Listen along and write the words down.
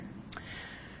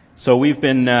So we've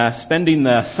been spending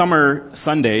the summer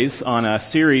Sundays on a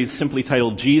series simply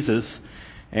titled Jesus,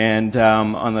 and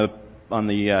on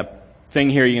the thing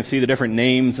here you can see the different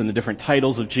names and the different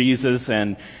titles of Jesus,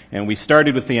 and we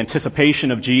started with the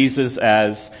anticipation of Jesus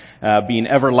as being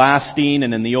everlasting,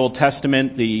 and in the Old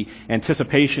Testament the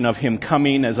anticipation of Him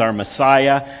coming as our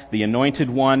Messiah, the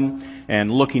Anointed One, and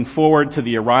looking forward to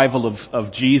the arrival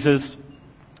of Jesus,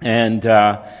 and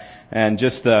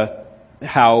just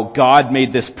how God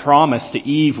made this promise to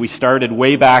Eve. We started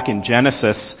way back in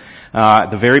Genesis,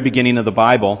 at the very beginning of the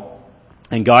Bible.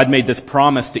 And God made this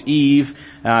promise to Eve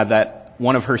that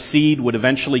one of her seed would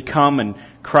eventually come and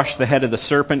crush the head of the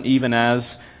serpent, even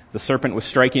as the serpent was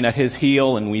striking at his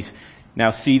heel. And we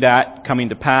now see that coming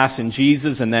to pass in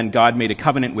Jesus. And then God made a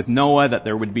covenant with Noah that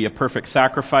there would be a perfect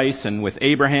sacrifice, and with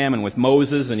Abraham and with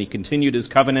Moses. And He continued His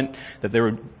covenant that there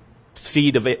would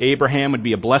seed of Abraham would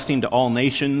be a blessing to all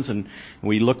nations, and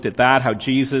we looked at that, how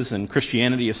Jesus and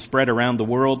Christianity is spread around the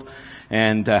world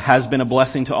and has been a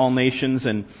blessing to all nations,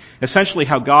 and essentially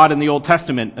how God in the Old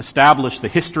Testament established the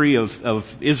history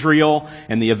of Israel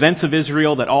and the events of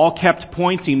Israel that all kept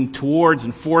pointing towards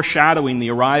and foreshadowing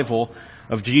the arrival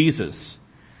of Jesus.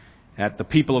 At the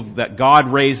people that God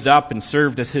raised up and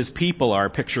served as His people are a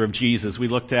picture of Jesus. We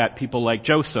looked at people like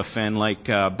Joseph and like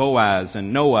Boaz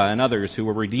and Noah and others who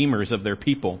were redeemers of their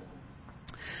people.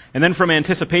 And then from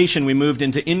anticipation we moved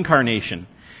into incarnation,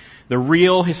 the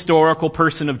real historical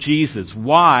person of Jesus.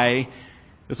 Why?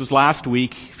 This was last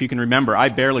week, if you can remember. I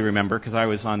barely remember because I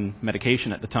was on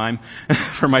medication at the time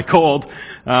for my cold.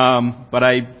 But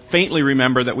I faintly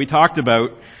remember that we talked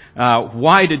about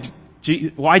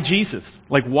why Jesus?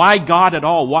 Like, why God at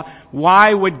all?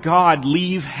 Why would God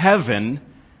leave heaven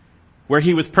where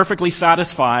He was perfectly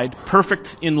satisfied,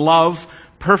 perfect in love,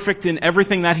 perfect in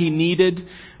everything that He needed,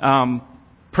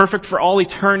 perfect for all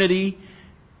eternity,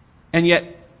 and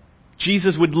yet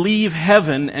Jesus would leave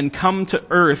heaven and come to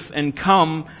earth and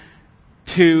come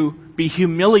to be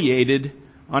humiliated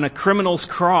on a criminal's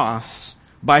cross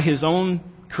by His own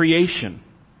creation?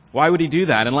 Why would He do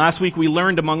that? And last week we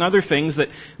learned, among other things,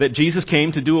 that Jesus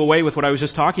came to do away with what I was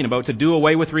just talking about, to do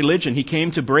away with religion. He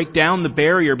came to break down the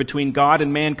barrier between God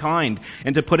and mankind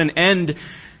and to put an end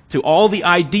to all the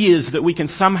ideas that we can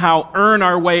somehow earn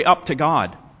our way up to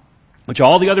God, which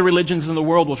all the other religions in the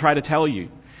world will try to tell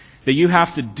you. That you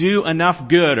have to do enough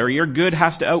good, or your good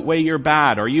has to outweigh your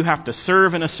bad, or you have to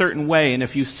serve in a certain way, and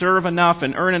if you serve enough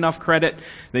and earn enough credit,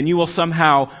 then you will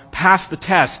somehow pass the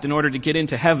test in order to get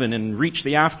into heaven and reach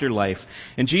the afterlife.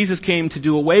 And Jesus came to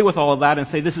do away with all of that and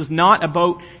say, this is not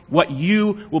about what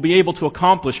you will be able to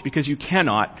accomplish, because you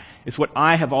cannot. It's what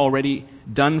I have already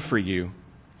done for you.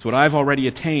 It's what I've already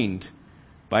attained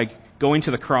by going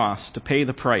to the cross to pay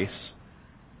the price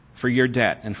for your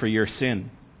debt and for your sin.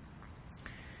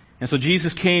 And so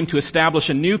Jesus came to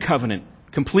establish a new covenant,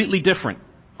 completely different,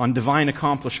 on divine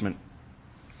accomplishment.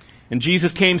 And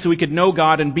Jesus came so we could know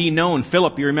God and be known.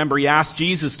 Philip, you remember, he asked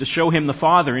Jesus to show him the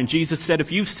Father. And Jesus said,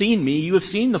 if you've seen me, you have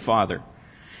seen the Father.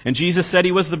 And Jesus said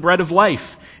He was the bread of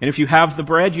life. And if you have the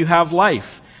bread, you have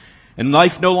life. And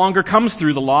life no longer comes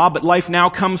through the law, but life now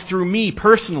comes through me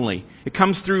personally. It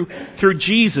comes through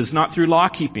Jesus, not through law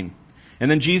keeping. And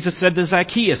then Jesus said to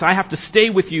Zacchaeus, I have to stay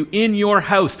with you in your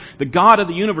house. The God of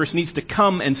the universe needs to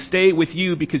come and stay with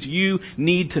you because you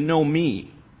need to know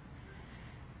me.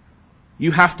 You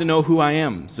have to know who I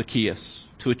am, Zacchaeus,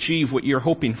 to achieve what you're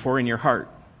hoping for in your heart.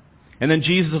 And then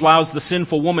Jesus allows the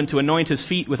sinful woman to anoint His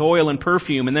feet with oil and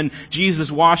perfume. And then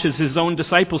Jesus washes His own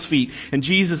disciples' feet. And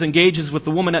Jesus engages with the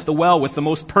woman at the well with the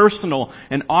most personal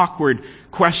and awkward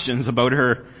questions about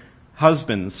her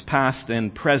husbands, past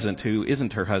and present, who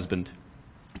isn't her husband.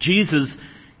 Jesus,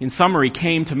 in summary,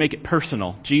 came to make it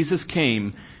personal. Jesus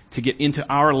came to get into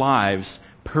our lives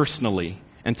personally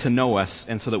and to know us,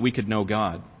 and so that we could know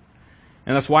God.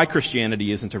 And that's why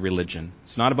Christianity isn't a religion.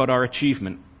 It's not about our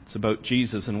achievement. It's about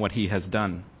Jesus and what He has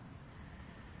done.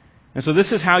 And so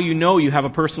this is how you know you have a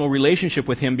personal relationship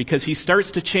with Him, because He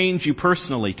starts to change you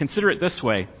personally. Consider it this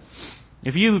way.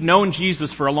 If you've known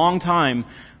Jesus for a long time,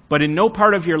 but in no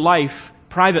part of your life,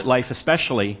 private life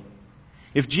especially,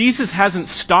 if Jesus hasn't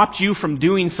stopped you from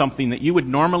doing something that you would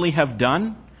normally have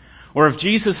done, or if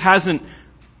Jesus hasn't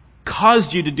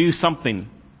caused you to do something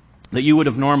that you would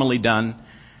have normally done,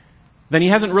 then He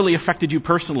hasn't really affected you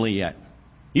personally yet.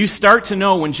 You start to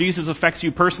know when Jesus affects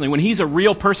you personally, when He's a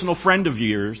real personal friend of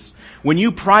yours, when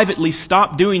you privately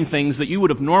stop doing things that you would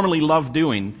have normally loved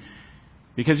doing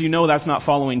because you know that's not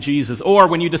following Jesus, or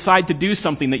when you decide to do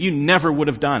something that you never would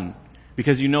have done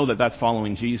because you know that that's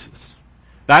following Jesus.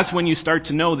 That's when you start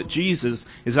to know that Jesus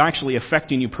is actually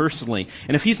affecting you personally.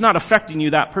 And if He's not affecting you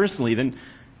that personally, then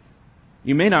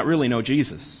you may not really know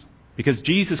Jesus, because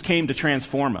Jesus came to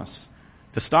transform us,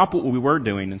 to stop what we were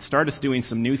doing and start us doing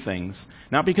some new things,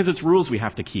 not because it's rules we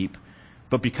have to keep,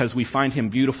 but because we find him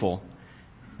beautiful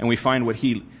and we find what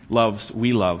he loves,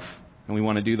 we love, and we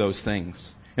want to do those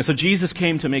things. And so Jesus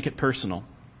came to make it personal.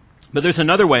 But there's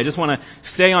another way. I just want to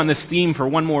stay on this theme for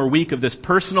one more week of this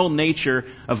personal nature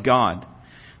of God.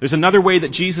 There's another way that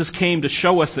Jesus came to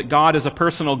show us that God is a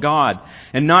personal God,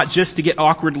 and not just to get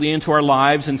awkwardly into our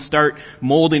lives and start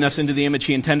molding us into the image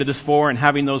he intended us for and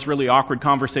having those really awkward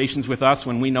conversations with us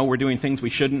when we know we're doing things we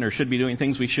shouldn't or should be doing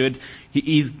things we should.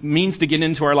 He means to get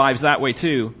into our lives that way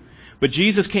too. But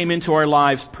Jesus came into our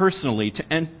lives personally to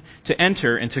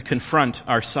enter and to confront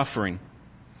our suffering.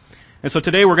 And so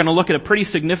today we're going to look at a pretty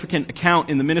significant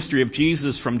account in the ministry of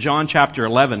Jesus from John chapter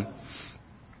 11.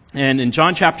 And in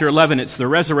John chapter 11, it's the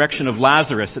resurrection of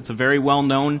Lazarus. It's a very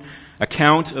well-known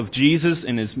account of Jesus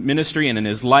in his ministry and in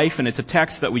his life, and it's a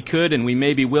text that we could and we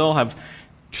maybe will have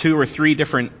 2 or 3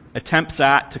 different attempts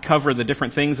at to cover the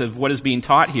different things of what is being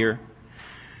taught here.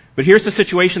 But here's the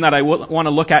situation that I want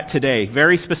to look at today,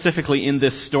 very specifically in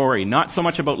this story. Not so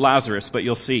much about Lazarus, but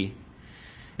you'll see.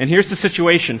 And here's the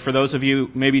situation for those of you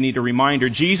who maybe need a reminder.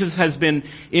 Jesus has been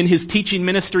in his teaching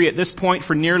ministry at this point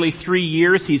for nearly 3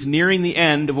 years. He's nearing the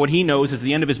end of what he knows is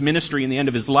the end of his ministry and the end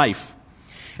of his life.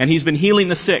 And he's been healing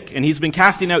the sick, and he's been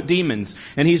casting out demons,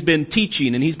 and he's been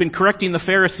teaching, and he's been correcting the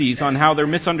Pharisees on how they're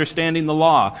misunderstanding the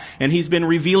law, and he's been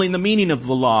revealing the meaning of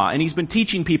the law, and he's been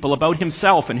teaching people about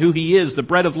himself and who he is, the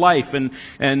bread of life and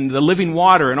the living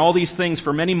water and all these things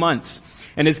for many months.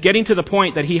 And it's getting to the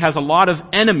point that he has a lot of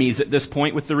enemies at this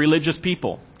point with the religious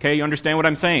people. Okay, you understand what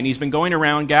I'm saying? He's been going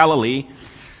around Galilee,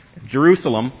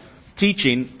 Jerusalem,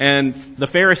 teaching, and the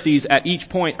Pharisees at each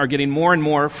point are getting more and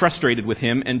more frustrated with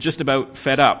him and just about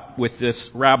fed up with this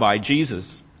rabbi,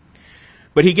 Jesus.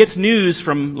 But he gets news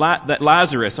from that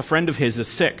Lazarus, a friend of his, is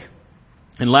sick.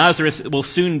 And Lazarus will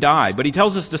soon die. But he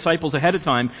tells his disciples ahead of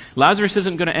time, Lazarus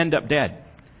isn't going to end up dead.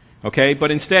 Okay, but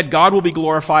instead God will be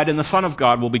glorified and the Son of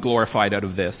God will be glorified out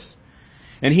of this.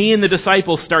 And he and the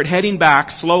disciples start heading back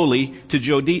slowly to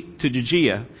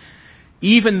Judea.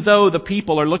 Even though the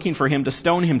people are looking for him to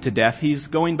stone him to death, he's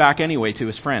going back anyway to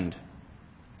his friend.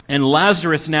 And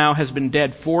Lazarus now has been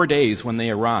dead 4 days when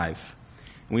they arrive.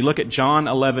 And we look at John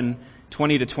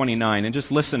 11:20-29, and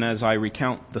just listen as I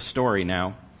recount the story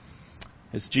now,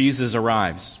 as Jesus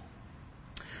arrives.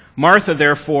 Martha,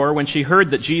 therefore, when she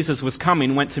heard that Jesus was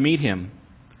coming, went to meet him.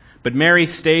 But Mary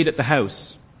stayed at the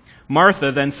house.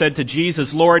 Martha then said to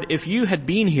Jesus, Lord, if you had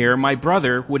been here, my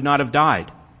brother would not have died.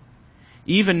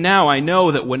 Even now I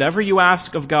know that whatever you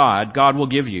ask of God, God will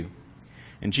give you.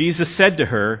 And Jesus said to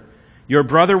her, your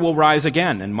brother will rise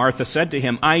again. And Martha said to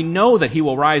him, I know that he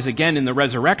will rise again in the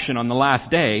resurrection on the last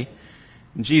day.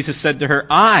 And Jesus said to her,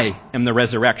 I am the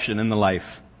resurrection and the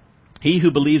life. He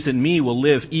who believes in me will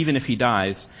live even if he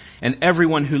dies, and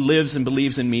everyone who lives and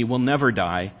believes in me will never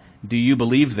die. Do you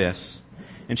believe this?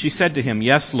 And she said to him,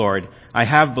 yes, Lord, I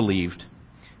have believed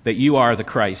that you are the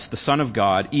Christ, the Son of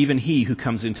God, even he who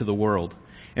comes into the world.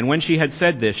 And when she had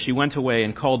said this, she went away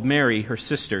and called Mary, her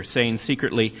sister, saying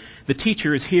secretly, the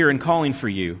teacher is here and calling for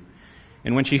you.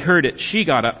 And when she heard it, she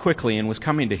got up quickly and was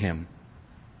coming to him.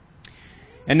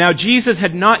 And now Jesus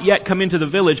had not yet come into the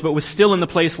village, but was still in the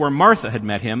place where Martha had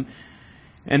met him.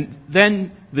 And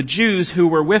then the Jews who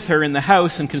were with her in the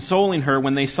house and consoling her,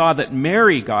 when they saw that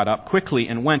Mary got up quickly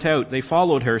and went out, they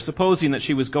followed her, supposing that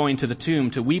she was going to the tomb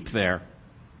to weep there.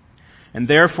 And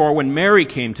therefore, when Mary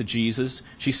came to Jesus,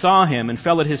 she saw him and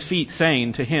fell at his feet,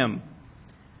 saying to him,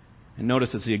 and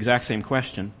notice it's the exact same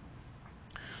question,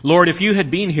 Lord, if you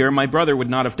had been here, my brother would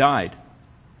not have died.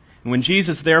 And when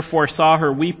Jesus therefore saw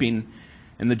her weeping,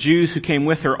 and the Jews who came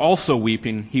with her also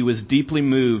weeping, he was deeply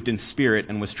moved in spirit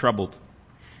and was troubled.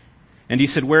 And he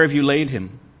said, where have you laid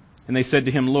him? And they said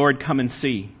to him, Lord, come and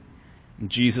see. And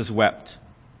Jesus wept.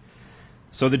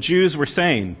 So the Jews were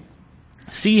saying,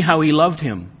 see how he loved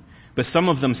him. But some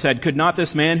of them said, could not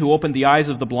this man who opened the eyes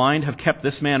of the blind have kept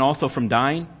this man also from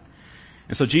dying?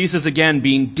 And so Jesus, again,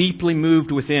 being deeply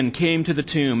moved within, came to the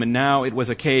tomb, and now it was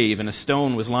a cave, and a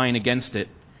stone was lying against it.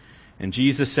 And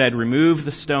Jesus said, remove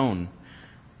the stone.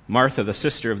 Martha, the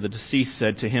sister of the deceased,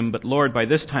 said to him, but Lord, by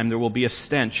this time there will be a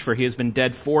stench, for he has been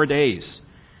dead 4 days.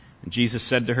 And Jesus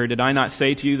said to her, did I not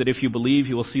say to you that if you believe,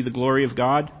 you will see the glory of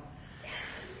God?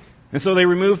 And so they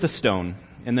removed the stone.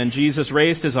 And then Jesus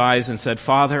raised his eyes and said,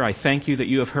 Father, I thank you that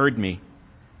you have heard me.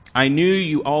 I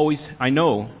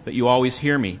know that you always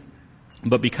hear me.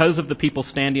 But because of the people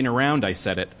standing around, I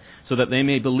said it, so that they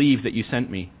may believe that you sent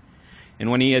me.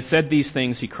 And when he had said these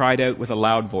things, he cried out with a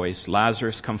loud voice,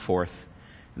 Lazarus, come forth.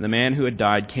 And the man who had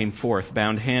died came forth,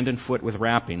 bound hand and foot with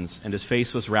wrappings, and his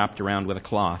face was wrapped around with a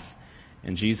cloth.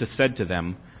 And Jesus said to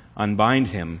them, "Unbind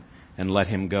him and let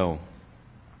him go."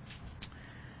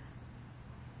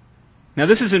 Now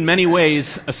this is in many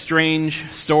ways a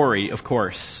strange story, of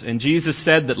course. And Jesus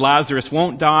said that Lazarus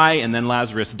won't die, and then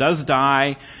Lazarus does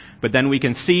die. But then we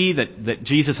can see that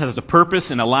Jesus has a purpose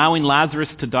in allowing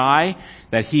Lazarus to die,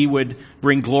 that he would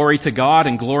bring glory to God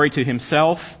and glory to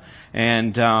himself,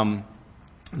 and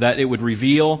that it would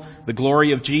reveal the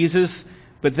glory of Jesus.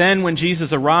 But then when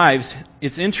Jesus arrives,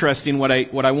 it's interesting. What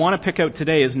I want to pick out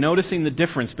today is noticing the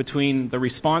difference between the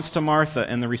response to Martha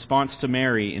and the response to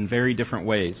Mary in very different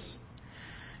ways.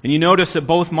 And you notice that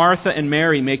both Martha and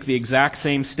Mary make the exact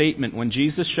same statement. When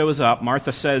Jesus shows up,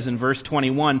 Martha says in verse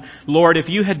 21, "Lord, if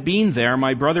you had been there,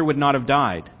 my brother would not have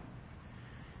died."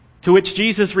 To which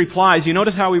Jesus replies, you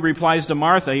notice how he replies to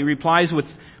Martha. He replies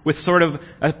with sort of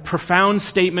a profound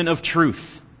statement of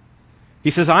truth. He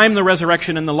says, "I am the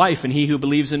resurrection and the life, and he who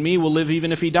believes in me will live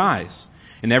even if he dies.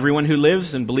 And everyone who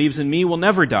lives and believes in me will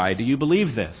never die. Do you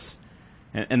believe this?"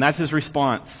 And that's his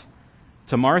response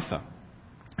to Martha.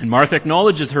 And Martha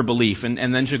acknowledges her belief, and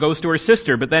then she goes to her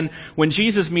sister. But then when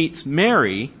Jesus meets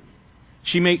Mary,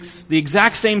 she makes the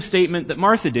exact same statement that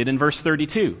Martha did in verse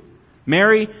 32.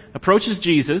 Mary approaches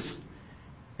Jesus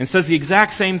and says the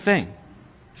exact same thing.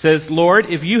 Says, "Lord,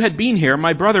 if you had been here,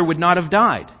 my brother would not have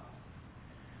died."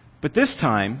 But this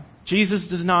time, Jesus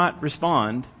does not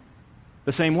respond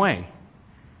the same way,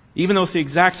 even though it's the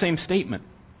exact same statement.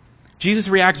 Jesus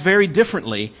reacts very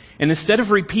differently, and instead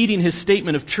of repeating his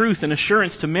statement of truth and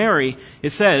assurance to Mary, it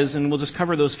says, and we'll just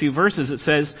cover those few verses, it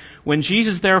says, "When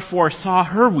Jesus therefore saw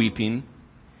her weeping,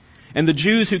 and the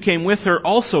Jews who came with her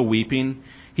also weeping,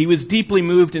 he was deeply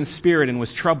moved in spirit and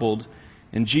was troubled,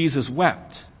 and Jesus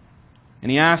wept.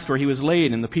 And he asked where he was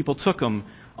laid, and the people took him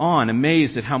on,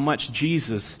 amazed at how much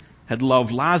Jesus had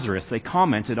loved Lazarus." They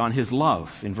commented on his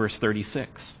love in verse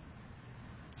 36.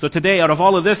 So today, out of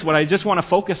all of this, what I just want to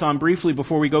focus on briefly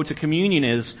before we go to communion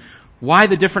is why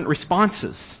the different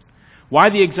responses? Why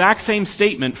the exact same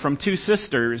statement from two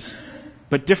sisters,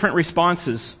 but different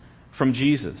responses from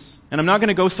Jesus? And I'm not going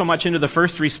to go so much into the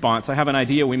first response. I have an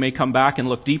idea we may come back and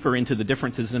look deeper into the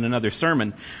differences in another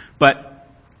sermon. But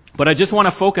I just want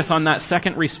to focus on that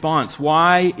second response.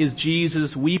 Why is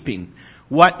Jesus weeping?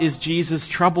 What is Jesus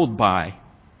troubled by?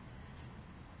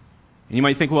 And you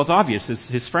might think, well, it's obvious.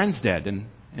 His friend's dead,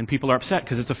 and people are upset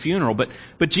because it's a funeral.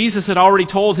 But Jesus had already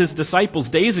told his disciples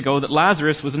days ago that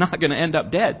Lazarus was not going to end up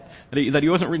dead, that he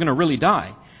wasn't going to really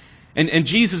die. And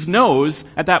Jesus knows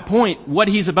at that point what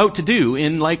he's about to do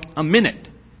in like a minute.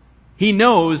 He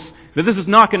knows that this is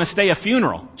not going to stay a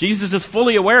funeral. Jesus is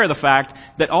fully aware of the fact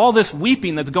that all this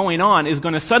weeping that's going on is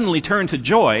going to suddenly turn to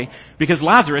joy because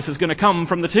Lazarus is going to come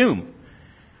from the tomb.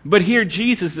 But here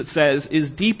Jesus, it says,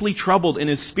 is deeply troubled in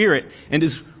his spirit and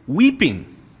is weeping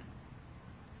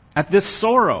at this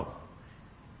sorrow.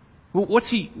 What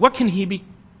can he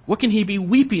be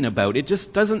weeping about? It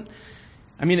just doesn't,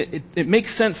 it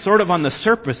makes sense sort of on the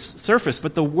surface,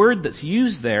 but the word that's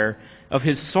used there of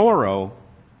his sorrow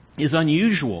is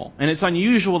unusual. And it's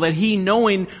unusual that he,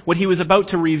 knowing what he was about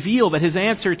to reveal, that his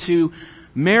answer to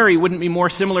Mary wouldn't be more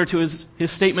similar to his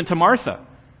statement to Martha.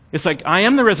 It's like, "I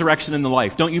am the resurrection and the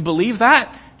life. Don't you believe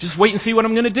that? Just wait and see what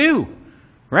I'm going to do."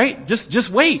 Right? Just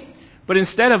wait. But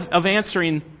instead of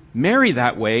answering Mary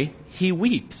that way, he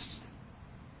weeps.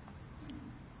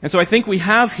 And so I think we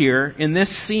have here in this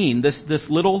scene, this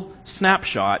little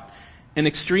snapshot, an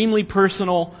extremely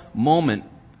personal moment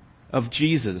of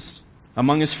Jesus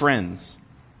among his friends.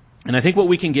 And I think what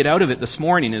we can get out of it this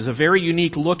morning is a very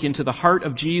unique look into the heart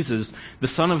of Jesus, the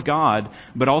Son of God,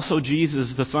 but also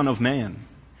Jesus, the Son of Man.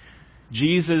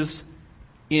 Jesus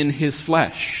in his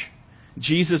flesh.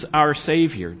 Jesus our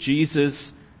Savior.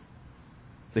 Jesus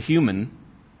the human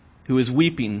who is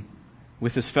weeping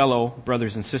with his fellow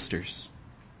brothers and sisters.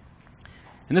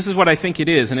 And this is what I think it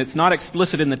is, and it's not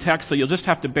explicit in the text, so you'll just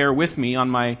have to bear with me on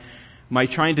my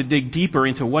trying to dig deeper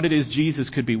into what it is Jesus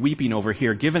could be weeping over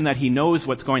here, given that he knows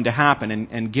what's going to happen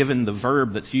and given the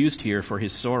verb that's used here for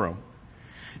his sorrow.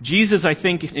 Jesus, I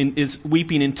think, is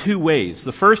weeping in two ways.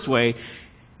 The first way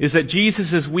is that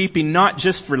Jesus is weeping not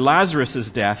just for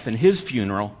Lazarus' death and his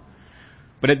funeral,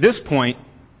 but at this point,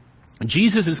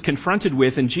 Jesus is confronted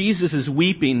with and Jesus is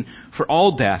weeping for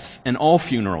all death and all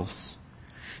funerals.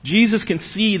 Jesus can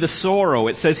see the sorrow.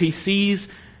 It says he sees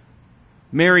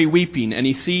Mary weeping, and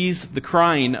he sees the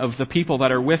crying of the people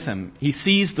that are with him. He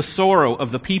sees the sorrow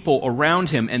of the people around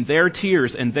him and their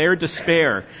tears and their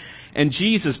despair. And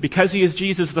Jesus, because he is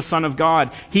Jesus, the Son of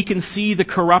God, he can see the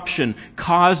corruption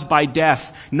caused by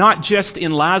death, not just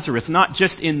in Lazarus, not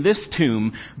just in this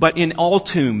tomb, but in all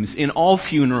tombs, in all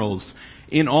funerals,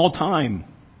 in all time.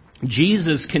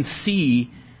 Jesus can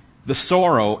see the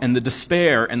sorrow and the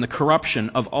despair and the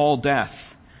corruption of all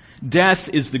death. Death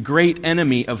is the great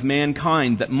enemy of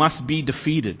mankind that must be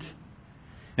defeated.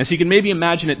 And so you can maybe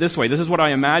imagine it this way. This is what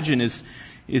I imagine is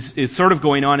sort of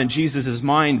going on in Jesus'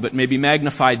 mind, but maybe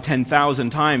magnified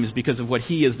 10,000 times because of what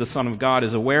he as the Son of God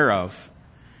is aware of.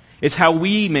 It's how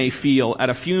we may feel at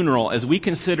a funeral as we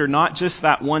consider not just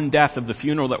that one death of the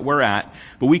funeral that we're at,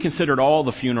 but we considered all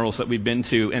the funerals that we've been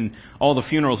to and all the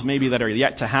funerals maybe that are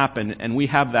yet to happen, and we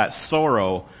have that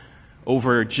sorrow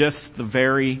over just the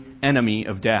very enemy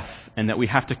of death, and that we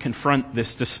have to confront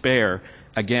this despair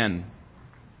again.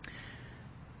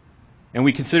 And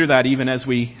we consider that even as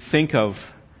we think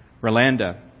of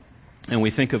Rolanda, and we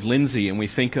think of Lindsay, and we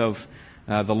think of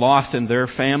the loss in their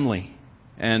family.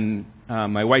 And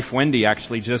my wife Wendy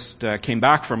actually just came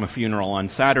back from a funeral on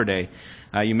Saturday.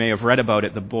 You may have read about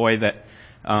it. The boy that,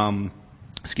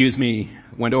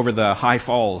 went over the High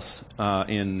Falls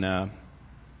in,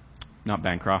 not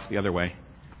Bancroft, the other way.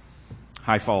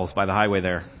 High Falls by the highway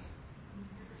there.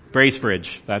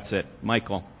 Bracebridge, that's it.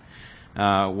 Michael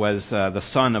was the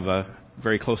son of a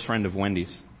very close friend of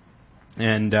Wendy's.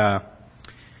 And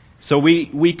so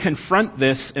we confront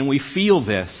this and we feel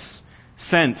this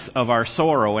sense of our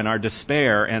sorrow and our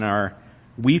despair and our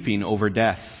weeping over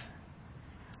death.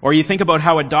 Or you think about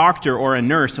how a doctor or a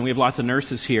nurse, and we have lots of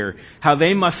nurses here, how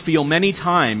they must feel many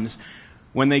times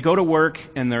when they go to work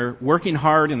and they're working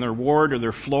hard in their ward or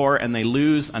their floor and they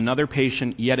lose another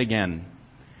patient yet again.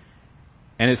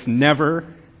 And it's never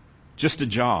just a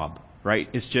job, right?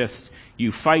 It's just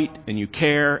you fight and you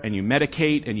care and you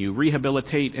medicate and you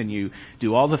rehabilitate and you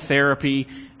do all the therapy,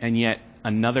 and yet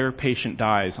another patient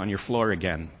dies on your floor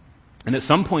again. And at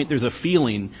some point there's a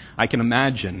feeling, I can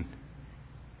imagine,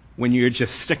 when you're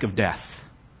just sick of death.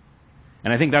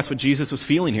 And I think that's what Jesus was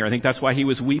feeling here. I think that's why he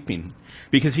was weeping.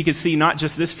 Because he could see not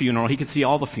just this funeral, he could see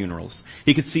all the funerals.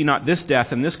 He could see not this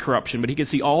death and this corruption, but he could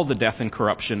see all the death and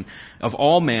corruption of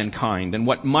all mankind and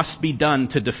what must be done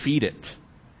to defeat it.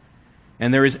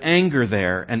 And there is anger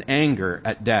there, and anger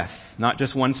at death. Not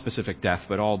just one specific death,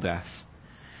 but all death.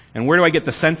 And where do I get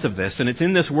the sense of this? And it's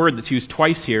in this word that's used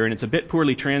twice here, and it's a bit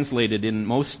poorly translated in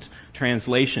most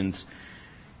translations.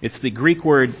 It's the Greek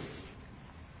word,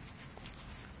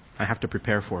 I have to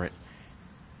prepare for it,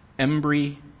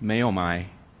 embrimeomai,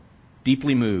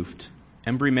 deeply moved,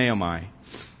 embrimeomai.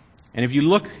 And if you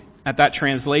look at that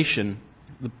translation,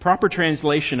 the proper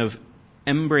translation of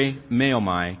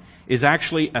embrimeomai is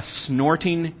actually a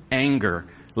snorting anger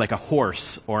like a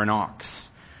horse or an ox.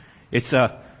 It's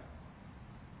the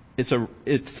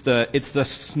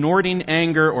snorting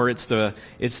anger, or it's the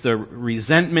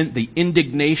resentment, the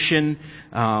indignation,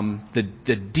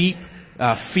 the deep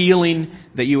feeling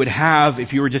that you would have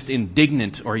if you were just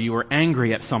indignant or you were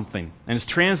angry at something. And it's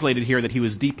translated here that he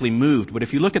was deeply moved. But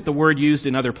if you look at the word used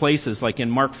in other places, like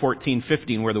in Mark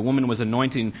 14:15, where the woman was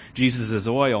anointing Jesus'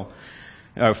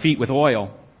 feet with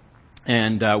oil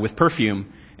and with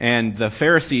perfume, and the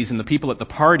Pharisees and the people at the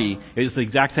party, it is the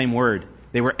exact same word.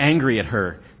 They were angry at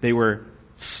her. They were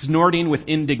snorting with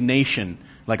indignation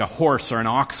like a horse or an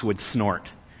ox would snort,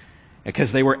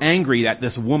 because they were angry at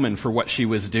this woman for what she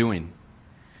was doing.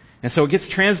 And so it gets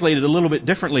translated a little bit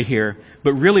differently here,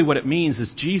 but really what it means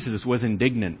is Jesus was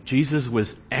indignant. Jesus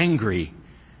was angry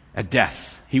at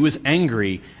death. He was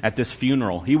angry at this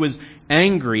funeral. He was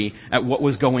angry at what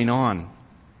was going on.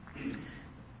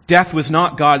 Death was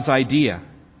not God's idea.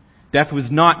 Death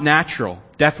was not natural.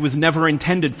 Death was never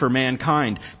intended for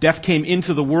mankind. Death came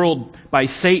into the world by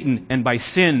Satan and by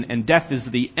sin, and death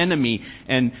is the enemy.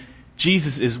 And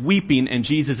Jesus is weeping, and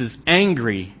Jesus is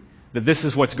angry that this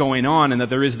is what's going on, and that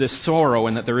there is this sorrow,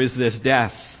 and that there is this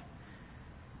death.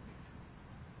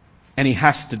 And he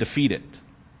has to defeat it.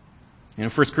 In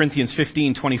 1 Corinthians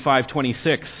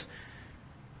 15:25-26,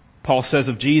 Paul says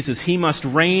of Jesus, he must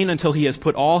reign until he has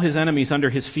put all his enemies under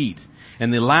his feet.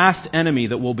 And the last enemy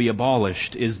that will be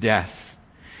abolished is death.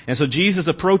 And so Jesus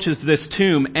approaches this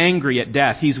tomb angry at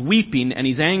death. He's weeping and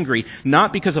he's angry,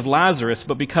 not because of Lazarus,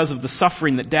 but because of the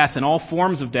suffering that death and all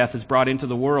forms of death has brought into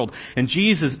the world. And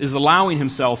Jesus is allowing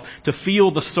himself to feel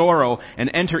the sorrow and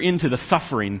enter into the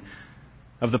suffering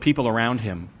of the people around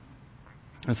him.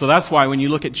 And so that's why when you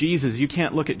look at Jesus, you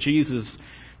can't look at Jesus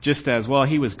just as, well,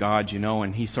 he was God,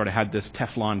 and he sort of had this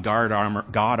Teflon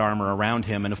God armor around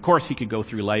him. And of course he could go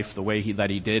through life the way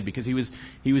that he did, because he was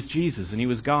Jesus and he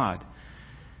was God.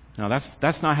 No,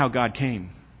 that's not how God came.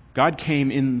 God came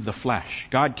in the flesh.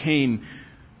 God came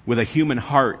with a human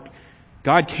heart.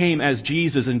 God came as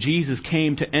Jesus, and Jesus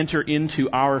came to enter into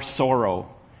our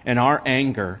sorrow and our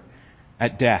anger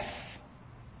at death,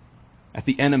 at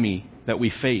the enemy that we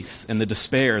face and the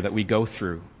despair that we go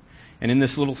through. And in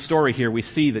this little story here, we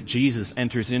see that Jesus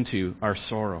enters into our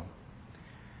sorrow.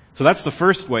 So that's the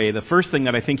first way, the first thing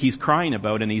that I think he's crying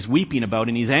about and he's weeping about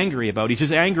and he's angry about. He's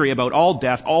just angry about all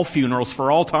death, all funerals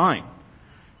for all time.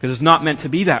 Because it's not meant to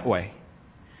be that way.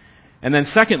 And then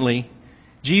secondly,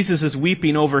 Jesus is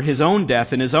weeping over his own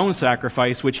death and his own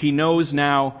sacrifice, which he knows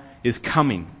now is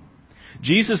coming.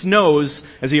 Jesus knows,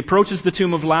 as he approaches the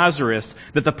tomb of Lazarus,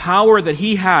 that the power that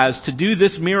he has to do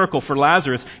this miracle for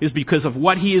Lazarus is because of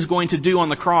what he is going to do on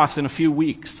the cross in a few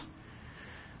weeks.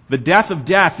 The death of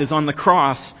death is on the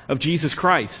cross of Jesus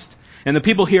Christ. And the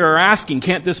people here are asking,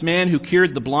 can't this man who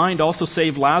cured the blind also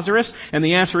save Lazarus? And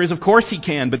the answer is, of course he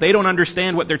can, but they don't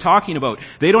understand what they're talking about.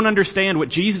 They don't understand what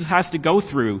Jesus has to go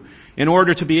through in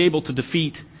order to be able to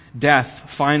defeat death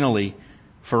finally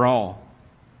for all.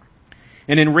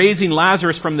 And in raising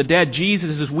Lazarus from the dead,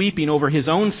 Jesus is weeping over his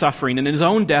own suffering and his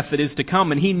own death that is to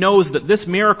come. And he knows that this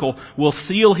miracle will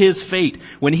seal his fate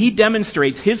when he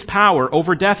demonstrates his power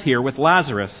over death here with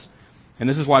Lazarus. And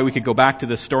this is why we could go back to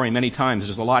this story many times.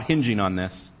 There's a lot hinging on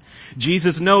this.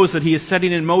 Jesus knows that he is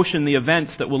setting in motion the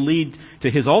events that will lead to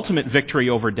his ultimate victory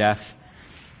over death,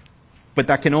 but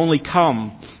that can only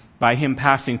come by him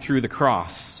passing through the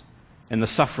cross and the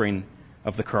suffering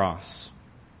of the cross.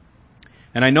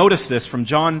 And I notice this from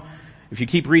John, if you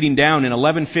keep reading down in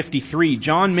 11:53,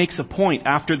 John makes a point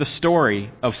after the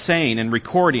story of saying and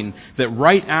recording that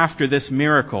right after this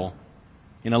miracle,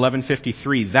 in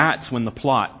 11:53, that's when the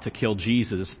plot to kill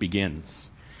Jesus begins.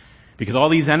 Because all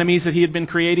these enemies that he had been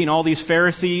creating, all these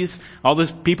Pharisees, all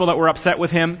these people that were upset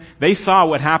with him, they saw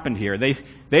what happened here.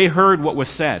 They heard what was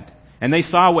said. And they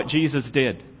saw what Jesus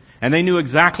did. And they knew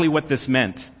exactly what this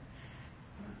meant.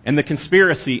 And the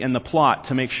conspiracy and the plot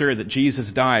to make sure that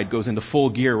Jesus died goes into full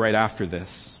gear right after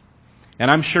this. And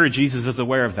I'm sure Jesus is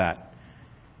aware of that.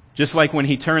 Just like when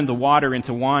he turned the water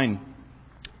into wine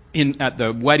at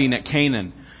the wedding at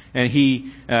Canaan, and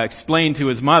he explained to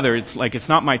his mother, it's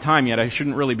not my time yet, I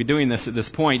shouldn't really be doing this at this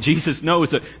point. Jesus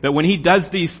knows that when he does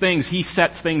these things, he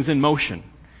sets things in motion.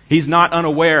 He's not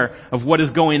unaware of what is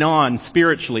going on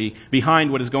spiritually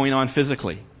behind what is going on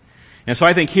physically. And so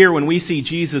I think here when we see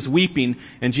Jesus weeping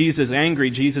and Jesus angry,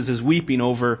 Jesus is weeping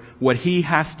over what he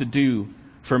has to do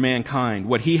for mankind,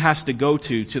 what he has to go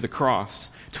to the cross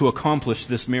to accomplish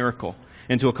this miracle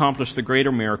and to accomplish the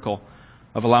greater miracle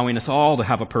of allowing us all to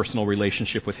have a personal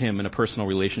relationship with him and a personal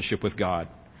relationship with God.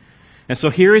 And so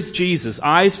here is Jesus,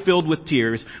 eyes filled with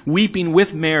tears, weeping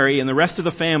with Mary and the rest of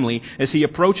the family as he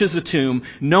approaches the tomb,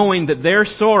 knowing that their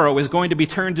sorrow is going to be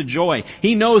turned to joy.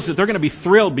 He knows that they're going to be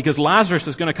thrilled because Lazarus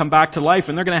is going to come back to life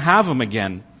and they're going to have him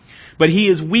again. But he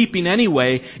is weeping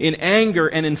anyway in anger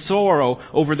and in sorrow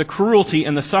over the cruelty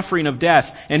and the suffering of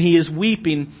death. And he is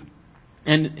weeping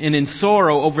and in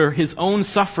sorrow over his own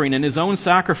suffering and his own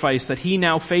sacrifice that he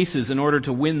now faces in order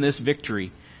to win this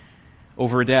victory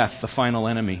over death, the final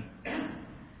enemy.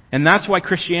 And that's why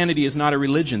Christianity is not a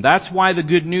religion. That's why the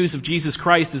good news of Jesus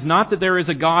Christ is not that there is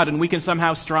a God and we can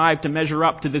somehow strive to measure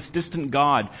up to this distant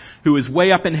God who is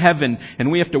way up in heaven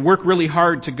and we have to work really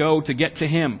hard to go to get to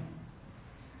him.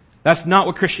 That's not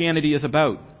what Christianity is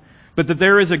about. But that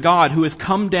there is a God who has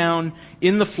come down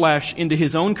in the flesh into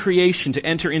his own creation to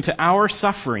enter into our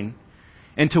suffering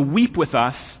and to weep with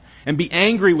us and be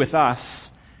angry with us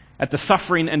at the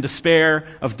suffering and despair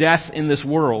of death in this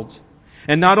world.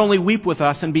 And not only weep with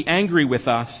us and be angry with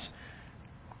us,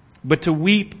 but to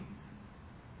weep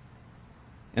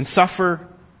and suffer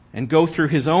and go through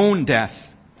his own death,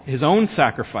 his own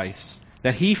sacrifice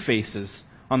that he faces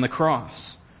on the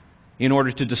cross in order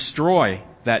to destroy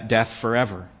that death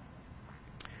forever.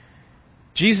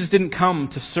 Jesus didn't come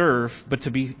to serve,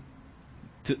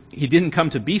 he didn't come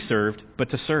to be served, but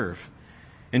to serve.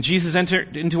 And Jesus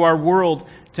entered into our world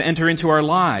to enter into our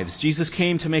lives. Jesus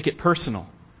came to make it personal.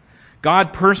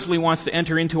 God personally wants to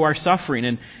enter into our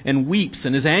suffering and weeps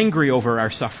and is angry over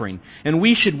our suffering. And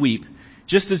we should weep,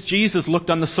 just as Jesus looked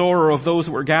on the sorrow of those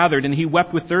that were gathered and he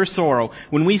wept with their sorrow.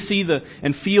 When we see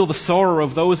and feel the sorrow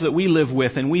of those that we live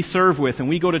with and we serve with and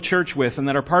we go to church with and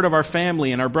that are part of our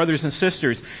family and our brothers and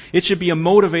sisters, it should be a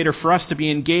motivator for us to be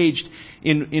engaged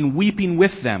in weeping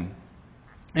with them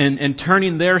and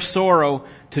turning their sorrow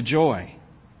to joy.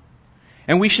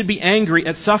 And we should be angry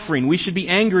at suffering. We should be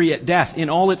angry at death in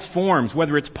all its forms,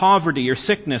 whether it's poverty or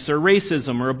sickness or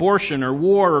racism or abortion or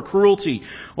war or cruelty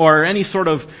or any sort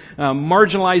of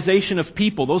marginalization of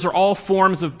people. Those are all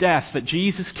forms of death that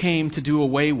Jesus came to do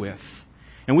away with.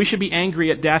 And we should be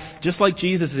angry at death just like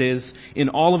Jesus is in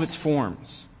all of its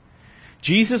forms.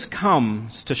 Jesus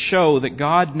comes to show that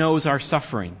God knows our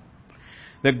suffering,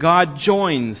 that God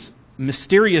joins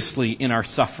mysteriously in our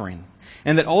suffering,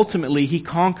 and that ultimately He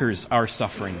conquers our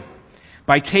suffering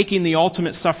by taking the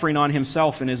ultimate suffering on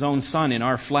Himself in His own Son in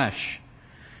our flesh.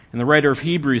 And the writer of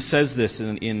Hebrews says this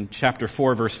in chapter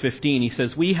 4, verse 15. He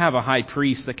says, we have a high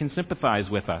priest that can sympathize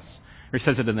with us. Or he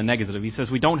says it in the negative. He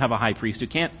says, we don't have a high priest who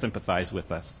can't sympathize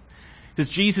with us. Because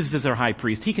Jesus is our high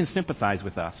priest. He can sympathize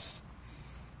with us.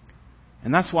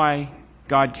 And that's why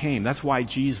God came. That's why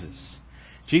Jesus.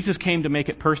 Jesus came to make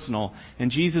it personal,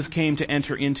 and Jesus came to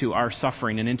enter into our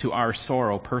suffering and into our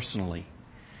sorrow personally.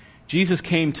 Jesus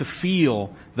came to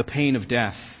feel the pain of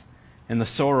death and the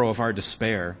sorrow of our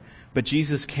despair. But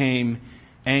Jesus came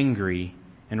angry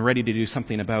and ready to do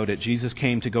something about it. Jesus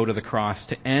came to go to the cross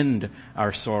to end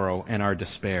our sorrow and our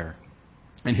despair.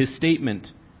 And His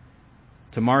statement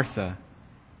to Martha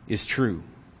is true.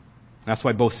 That's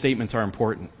why both statements are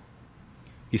important.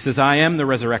 He says, I am the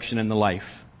resurrection and the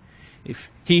life. If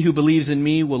he who believes in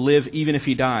me will live even if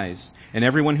he dies, and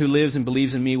everyone who lives and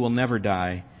believes in me will never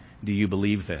die. Do you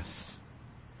believe this?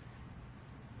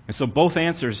 And so both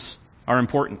answers are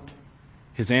important.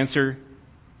 His answer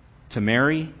to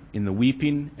Mary in the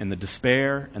weeping and the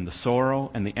despair and the sorrow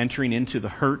and the entering into the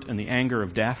hurt and the anger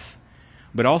of death,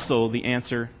 but also the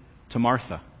answer to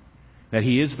Martha, that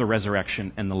He is the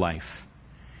resurrection and the life,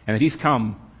 and that He's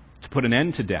come to put an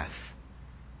end to death.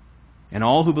 And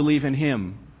all who believe in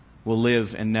Him will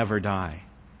live and never die.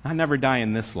 Not never die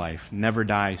in this life, never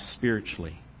die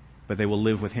spiritually, but they will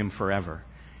live with Him forever.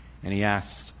 And He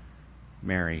asked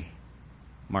Mary,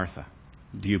 Martha,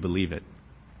 do you believe it?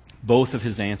 Both of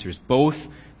His answers, both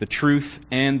the truth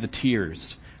and the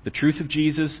tears. The truth of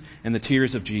Jesus and the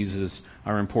tears of Jesus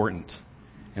are important.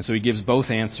 And so He gives both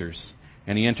answers.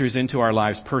 And He enters into our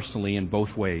lives personally in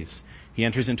both ways. He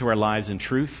enters into our lives in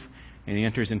truth, and He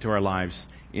enters into our lives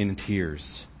in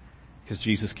tears. Because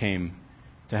Jesus came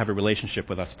to have a relationship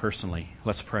with us personally.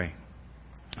 Let's pray.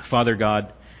 Father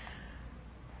God,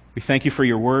 we thank You for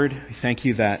Your word. We thank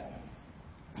You that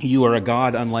You are a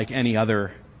God unlike any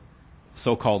other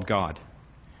so-called God.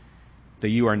 That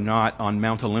You are not on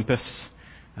Mount Olympus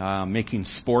making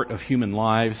sport of human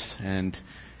lives and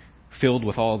filled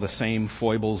with all the same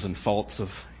foibles and faults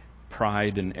of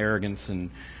pride and arrogance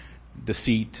and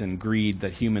deceit and greed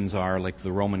that humans are, like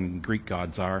the Roman and Greek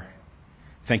gods are.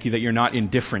 Thank You that You're not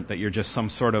indifferent, that You're just some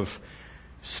sort of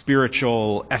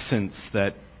spiritual essence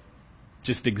that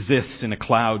just exists in a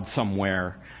cloud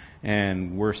somewhere,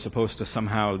 and we're supposed to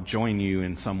somehow join You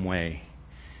in some way.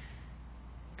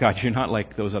 God, You're not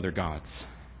like those other gods,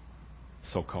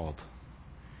 so-called.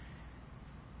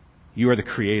 You are the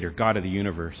Creator, God of the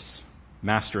universe,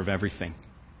 Master of everything,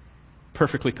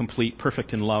 perfectly complete,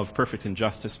 perfect in love, perfect in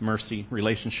justice, mercy,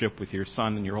 relationship with Your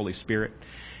Son and Your Holy Spirit.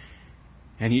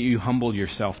 And You humbled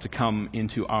Yourself to come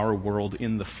into our world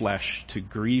in the flesh, to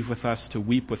grieve with us, to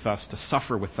weep with us, to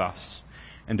suffer with us,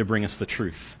 and to bring us the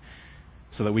truth,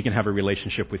 so that we can have a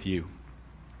relationship with You.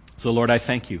 So Lord, I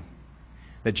thank You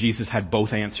that Jesus had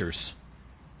both answers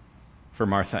for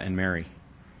Martha and Mary.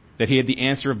 That He had the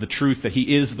answer of the truth, that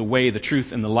He is the way, the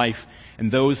truth, and the life,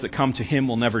 and those that come to Him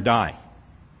will never die.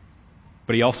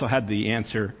 But He also had the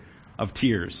answer of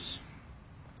tears,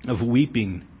 of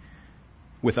weeping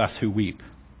with us who weep,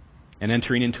 and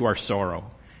entering into our sorrow,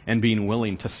 and being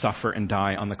willing to suffer and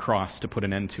die on the cross to put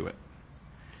an end to it.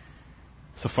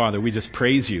 So Father, we just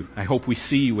praise You. I hope we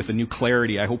see You with a new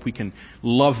clarity. I hope we can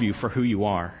love You for who You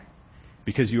are,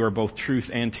 because You are both truth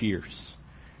and tears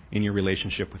in Your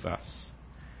relationship with us.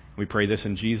 We pray this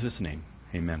in Jesus' name.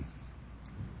 Amen.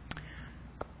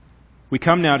 We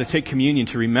come now to take communion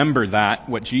to remember that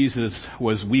what Jesus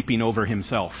was weeping over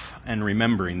Himself and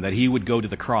remembering that He would go to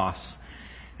the cross.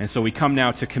 And so we come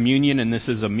now to communion, and this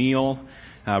is a meal,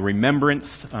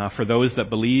 remembrance for those that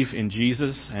believe in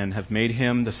Jesus and have made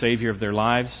Him the Savior of their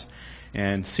lives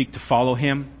and seek to follow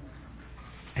Him.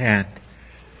 And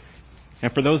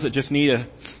for those that just need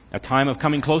a time of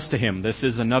coming close to Him, this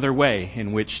is another way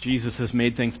in which Jesus has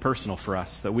made things personal for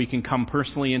us, that we can come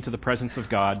personally into the presence of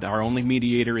God. Our only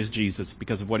mediator is Jesus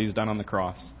because of what He's done on the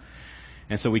cross.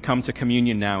 And so we come to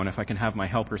communion now, and if I can have my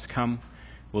helpers come,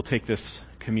 we'll take this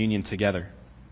communion together.